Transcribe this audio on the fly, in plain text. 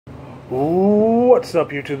What's up,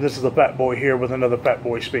 YouTube? This is the Fatboy here with another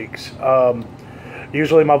Fatboy Speaks.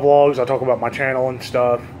 Usually my vlogs, I talk about my channel and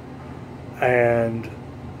stuff, and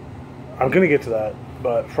I'm going to get to that.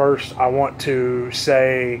 But first, I want to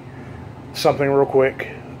say something real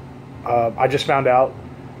quick. I just found out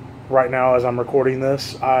right now as I'm recording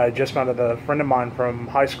this, I just found out that a friend of mine from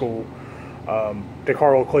high school,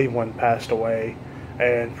 Decarlo, Cleveland, passed away.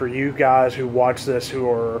 And for you guys who watch this who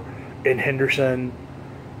are in Henderson,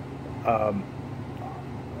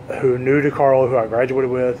 who knew Decarlo, who I graduated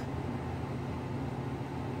with,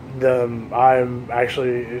 I'm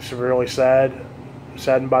actually severely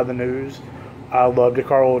saddened by the news. I love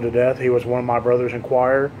Decarlo to death. He was one of my brothers in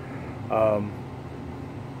choir. I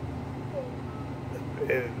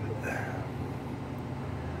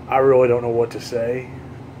really don't know what to say.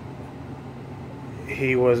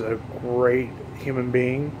 He was a great human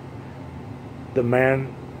being. The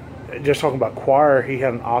man, just talking about choir, he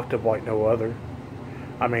had an octave like no other.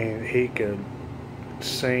 I mean, he could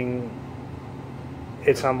sing.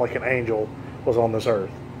 It sounded like an angel was on this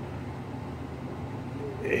earth.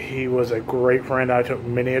 He was a great friend. I took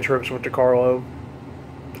many trips with Decarlo.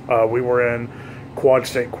 We were in quad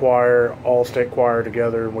state choir, all state choir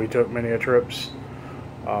together, and we took many trips.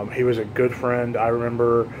 He was a good friend. I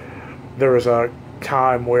remember there was a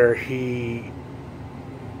time where he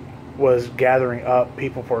was gathering up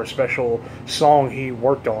people for a special song he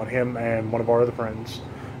worked on. Him and one of our other friends,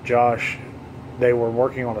 Josh, they were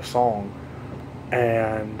working on a song,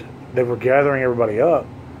 and they were gathering everybody up,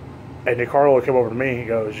 and Decarlo came over to me. He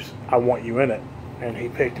goes, "I want you in it," and he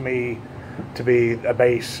picked me to be a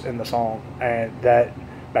bass in the song, and that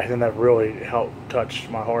back then that really helped touch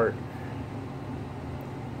my heart.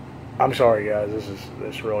 I'm sorry, guys.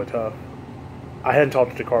 It's really tough. I hadn't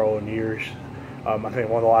talked to Decarlo in years. I think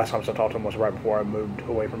one of the last times I talked to him was right before I moved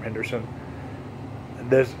away from Henderson.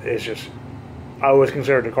 This is just, I always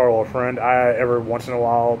considered Decarlo a friend. I every once in a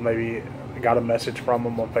while maybe got a message from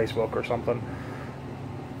him on Facebook or something.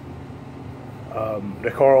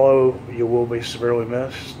 Decarlo, you will be severely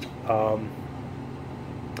missed. All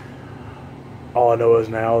I know is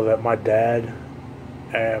now that my dad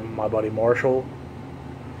and my buddy Marshall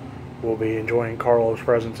will be enjoying Carlo's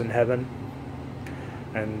presence in heaven,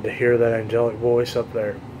 and to hear that angelic voice up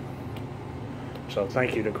there. So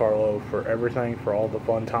thank you to Decarlo for everything, for all the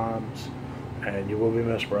fun times, and you will be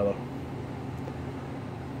missed, brother.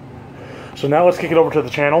 So now let's kick it over to the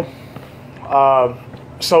channel.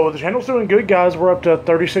 So the channel's doing good, guys. We're up to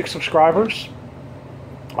 36 subscribers.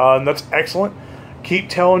 And that's excellent. Keep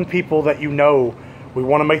telling people that you know. We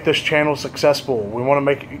want to make this channel successful. We want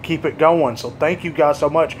to keep it going. So thank you guys so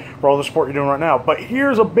much for all the support you're doing right now. But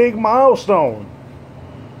here's a big milestone.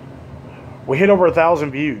 We hit over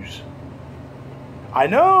 1,000 views. I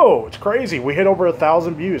know, it's crazy. We hit over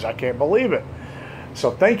 1,000 views. I can't believe it. So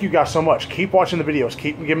thank you guys so much. Keep watching the videos.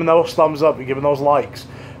 Keep giving those thumbs up and giving those likes.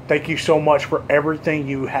 Thank you so much for everything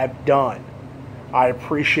you have done. I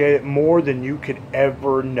appreciate it more than you could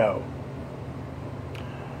ever know.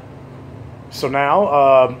 So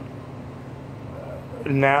now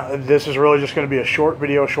this is really just going to be a short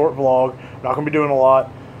video, short vlog. I'm not going to be doing a lot.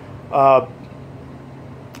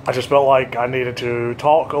 I just felt like I needed to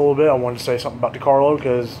talk a little bit. I wanted to say something about Decarlo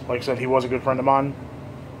because, like I said, he was a good friend of mine.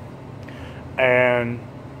 And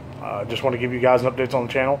just want to give you guys an updates on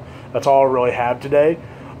the channel. That's all I really have today.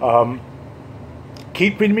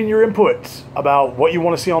 Keep feeding me your inputs about what you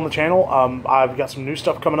want to see on the channel. I've got some new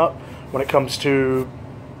stuff coming up when it comes to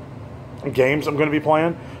games I'm going to be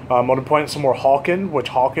playing. I'm going to be playing some more Hawken, which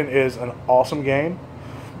Hawken is an awesome game.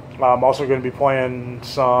 I'm also going to be playing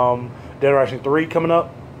some Dead Rising 3 coming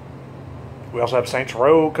up. We also have Saints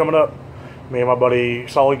Row coming up. Me and my buddy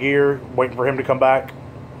Solid Gear, waiting for him to come back.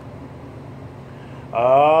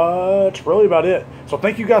 That's really about it. So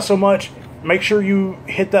thank you guys so much. Make sure you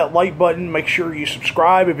hit that like button. Make sure you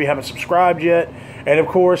subscribe if you haven't subscribed yet. And of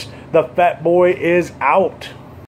course, the Fatboy is out.